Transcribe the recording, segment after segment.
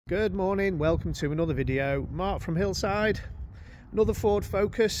Good morning, welcome to another video. Mark from Hillside. Another Ford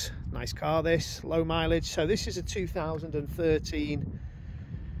Focus, nice car this, low mileage. So this is a 2013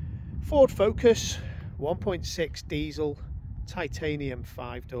 Ford Focus, 1.6 diesel, titanium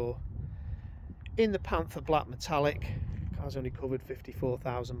 5-door, in the Panther black metallic. Car's only covered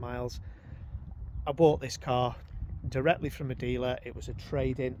 54,000 miles. I bought this car directly from a dealer. It was a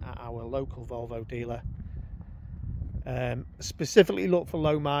trade-in at our local Volvo dealer. Specifically look for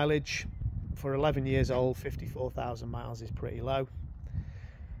low mileage. For 11 years old, 54,000 miles is pretty low.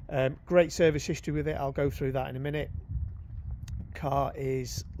 Great service history with it. I'll go through that in a minute. Car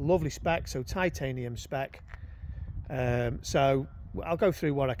is lovely spec, so titanium spec. So I'll go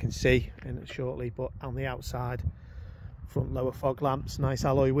through what I can see in it shortly. But on the outside, front lower fog lamps, nice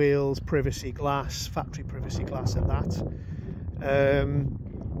alloy wheels, privacy glass, factory privacy glass at that.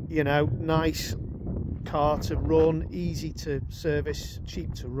 You know, nice car to run, easy to service,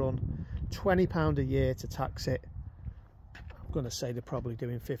 cheap to run. £20 a year to tax it. I'm going to say they're probably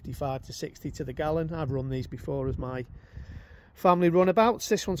doing 55 to 60 to the gallon. I've run these before as my family runabouts.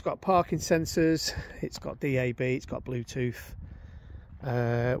 This one's got parking sensors, it's got DAB, it's got Bluetooth.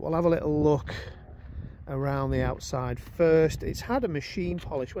 We'll have a little look around the outside first. It's had a machine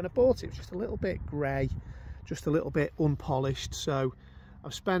polish. When I bought it, it was just a little bit grey, just a little bit unpolished, so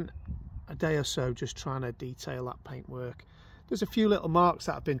I've spent a day or so just trying to detail that paintwork. There's a few little marks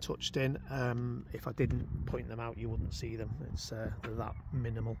that have been touched in. If I didn't point them out, you wouldn't see them. It's they're that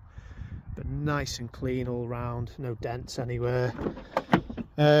minimal, but nice and clean all round, no dents anywhere.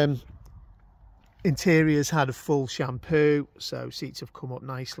 Interior's had a full shampoo, so seats have come up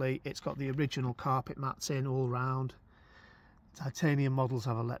nicely. It's got the original carpet mats in all round. Titanium models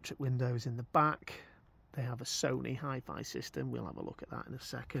have electric windows in the back. They have a Sony hi-fi system. We'll have a look at that in a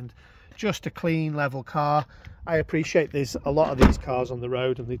second. Just a clean, level car. I appreciate there's a lot of these cars on the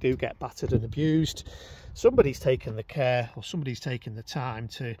road and they do get battered and abused. Somebody's taken the care, or somebody's taken the time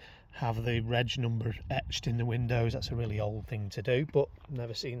to have the reg number etched in the windows. That's a really old thing to do, but I've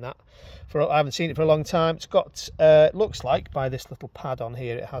never seen that. I haven't seen it for a long time. It's got, looks like by this little pad on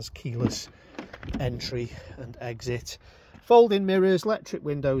here, it has keyless entry and exit. Folding mirrors, electric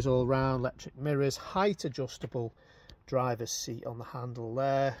windows all round, electric mirrors, height adjustable driver's seat on the handle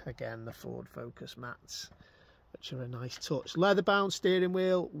there. Again, the Ford Focus mats, which are a nice touch. Leather bound steering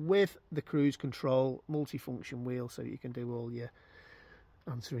wheel with the cruise control, multifunction wheel, so you can do all your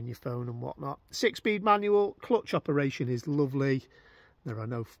answering your phone and whatnot. 6-speed manual, clutch operation is lovely. There are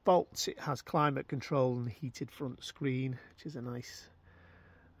no faults. It has climate control and heated front screen, which is a nice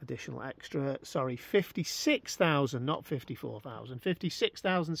additional extra. Sorry, 56,000, not 54,000,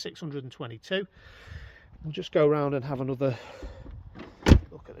 56,622. We'll just go around and have another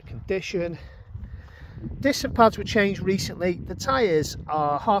look at the condition. Disc pads were changed recently. The tyres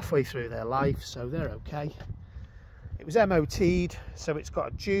are halfway through their life, so they're okay. It was MOT'd, so it's got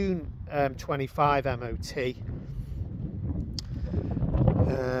a June 25 MOT.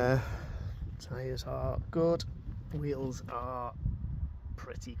 Tyres are good. Wheels are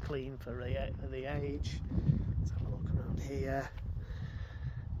pretty clean for the age. Let's have a look around here.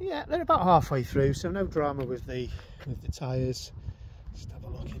 Yeah, they're about halfway through, so no drama with the tyres. Just have a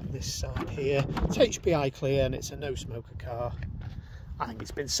look in this side here. It's HPI clear and it's a no smoker car. I think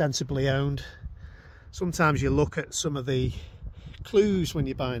it's been sensibly owned. Sometimes you look at some of the clues when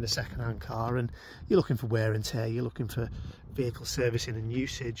you're buying a second-hand car and you're looking for wear and tear, you're looking for vehicle servicing and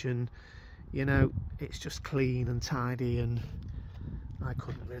usage, and you know, it's just clean and tidy, and I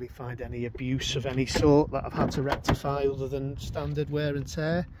couldn't really find any abuse of any sort that I've had to rectify other than standard wear and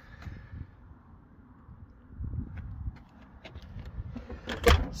tear.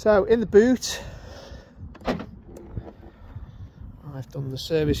 So in the boot, I've done the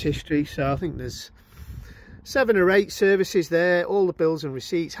service history, so I think there's 7 or 8 services there, all the bills and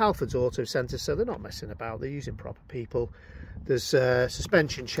receipts. Halford's Auto Centre, so they're not messing about, they're using proper people. There's a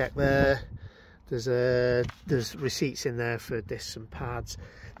suspension check there. There's receipts in there for discs and pads.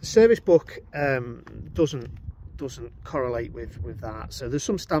 The service book doesn't correlate with that, so there's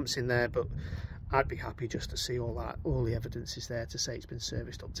some stamps in there, but I'd be happy just to see all that. All the evidence is there to say it's been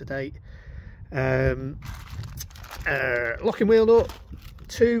serviced up to date. Locking wheel nut,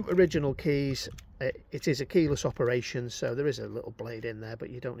 2 original keys. It is a keyless operation, so there is a little blade in there, but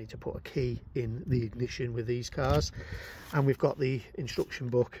you don't need to put a key in the ignition with these cars. And we've got the instruction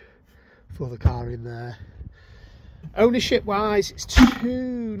book for the car in there. Ownership wise, it's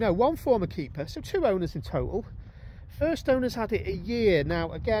one former keeper, so 2 owners in total. First owner's had it a year.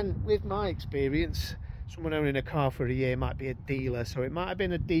 Now again, with my experience, someone owning a car for a year might be a dealer, so it might have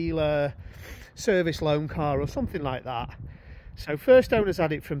been a dealer service loan car or something like that. So first owners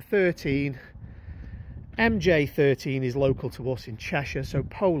had it from 13. MJ13 is local to us in Cheshire, so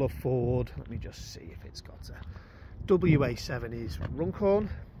Polar Ford. Let me just see if it's got a WA7 is Runcorn,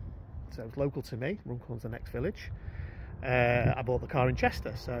 so it's local to me. Runcorn's the next village. I bought the car in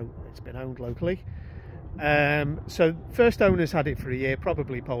Chester, so it's been owned locally. So first owners had it for a year,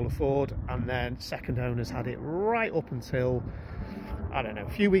 probably Polar Ford, and then second owners had it right up until, I don't know,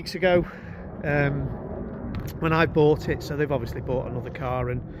 a few weeks ago when I bought it. So they've obviously bought another car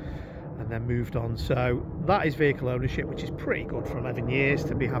and then moved on. So that is vehicle ownership, which is pretty good for 11 years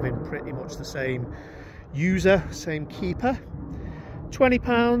to be having pretty much the same user, same keeper.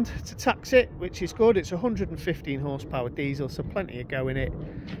 £20 to tax it, which is good. It's 115 horsepower diesel, so plenty of go in it.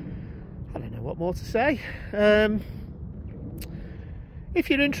 I don't know what more to say. If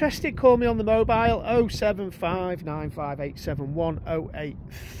you're interested, call me on the mobile 075 958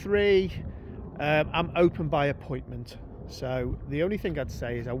 1083. I'm open by appointment, so the only thing I'd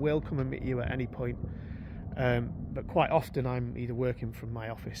say is I will come and meet you at any point, but quite often I'm either working from my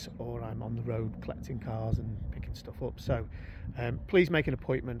office or I'm on the road collecting cars and picking stuff up. So please make an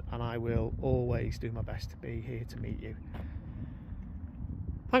appointment and I will always do my best to be here to meet you.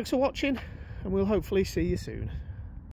 Thanks for watching, and we'll hopefully see you soon.